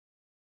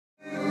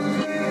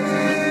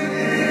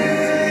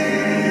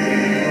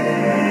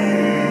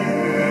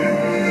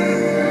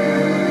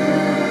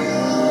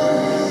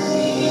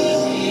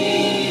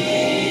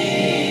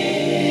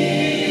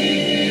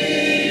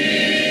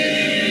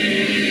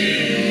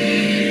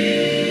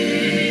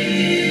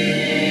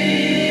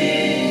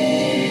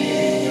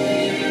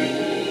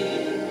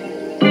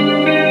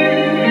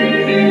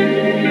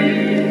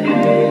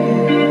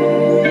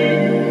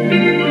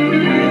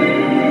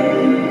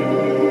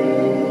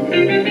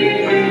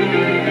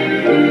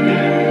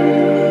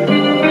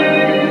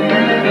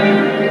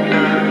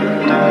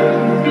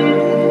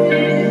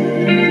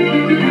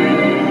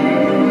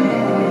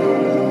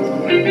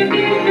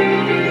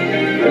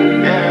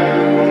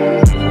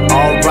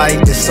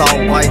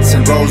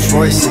Rolls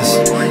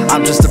Royces.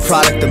 I'm just a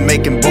product of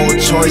making bold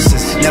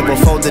choices. Never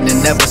folded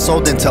and never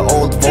sold into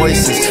old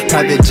voices.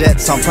 Private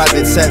jets on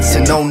private sets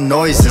and no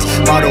noises.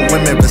 Model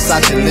women,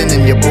 Versace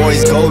linen, your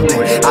boy's golden.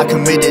 I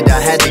committed, I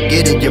had to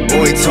get it, your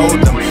boy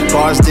told them.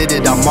 Bars did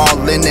it, I'm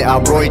all in it, I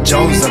Roy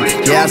Jones them.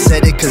 Yeah, I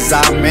said it cause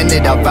I'm in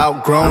it, I've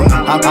outgrown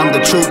them. I'm the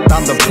truth,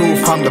 I'm the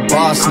proof, I'm the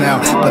boss now.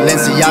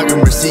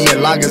 Balenciaga,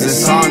 Murcielagas,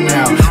 it's on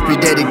now.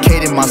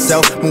 Rededicated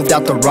myself, moved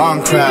out the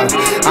wrong crowd.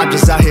 I'm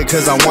just out here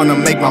cause I wanna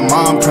make my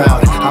mom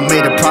proud. I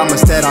made a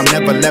promise that I'll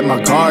never let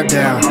my guard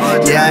down.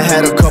 Yeah, I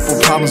had a couple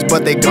problems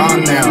but they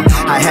gone now.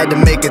 I had to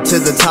make it to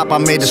the top, I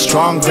made a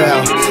strong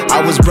vow.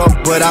 I was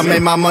broke but I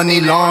made my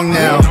money long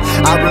now.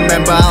 I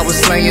remember I was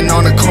slaying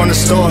on a corner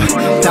store.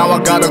 Now I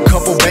got a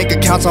couple bank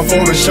accounts on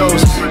foreign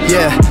shows.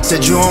 Yeah,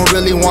 said you don't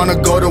really wanna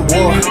go to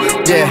war.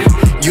 Yeah,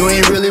 you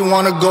ain't really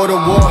wanna go to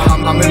war.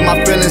 I'm in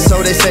my feelings,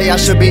 so they say I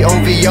should be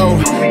OVO.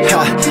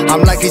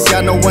 I'm like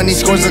Cristiano when he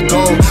scores a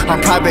goal.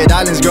 On private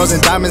islands, girls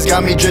and diamonds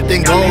got me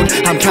dripping gold.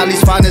 I'm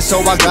Cali's finest, so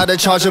I gotta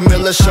charge $1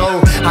 million a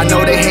show. I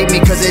know they hate me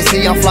cause they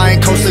see I'm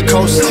flying coast to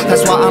coast.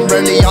 That's why I'm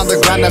rarely on the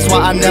ground, that's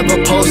why I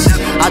never post.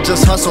 I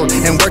just hustled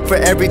and worked for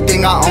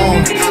everything I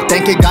own.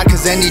 Thanking God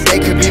cause any day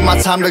could be my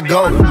time to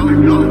go.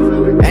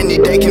 Any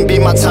day can be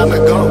my time to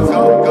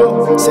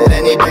go. Said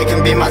any day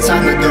can be my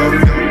time to go.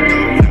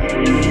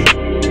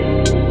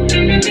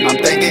 I'm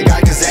thanking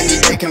God cause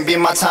any day can be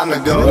my time to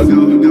go.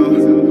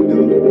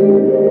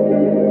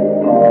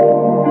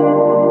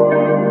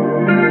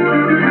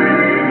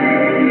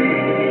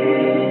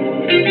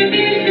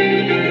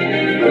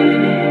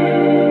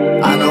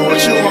 I know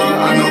what you want,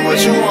 I know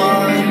what you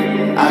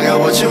want. I got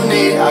what you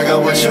need, I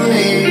got what you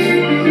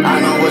need. I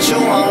know what you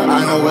want,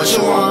 I know what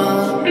you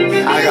want.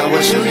 I got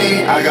what you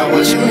need, I got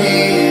what you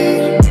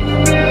need.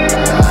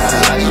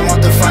 I just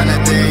want the finer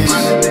things.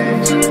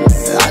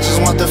 I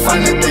just want the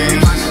finer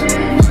things.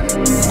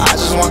 I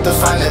just want the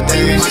finer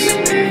things.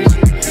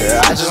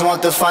 Yeah, I just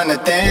want the finer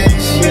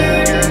things.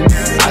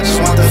 Yeah, I just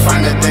want the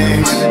finer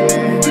things.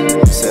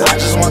 I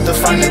just want the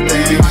finer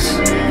things.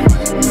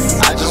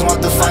 I just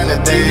want the finer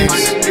things.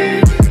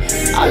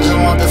 I just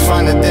want the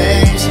finer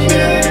things.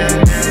 Yeah.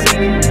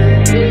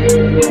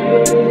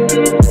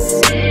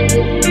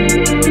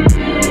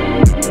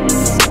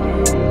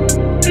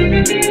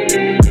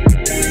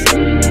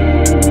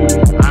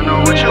 I know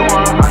what you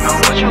want. I know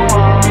what you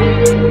want.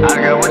 I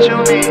got what you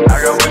need. I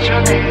got what you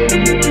need.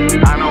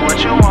 I know what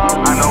you want.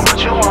 I know what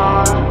you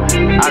want.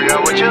 I got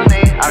what you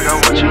need. I got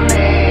what you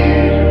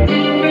need.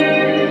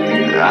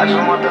 I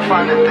just want the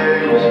finer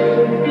things.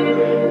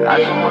 I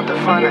just want the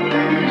finer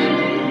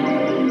things.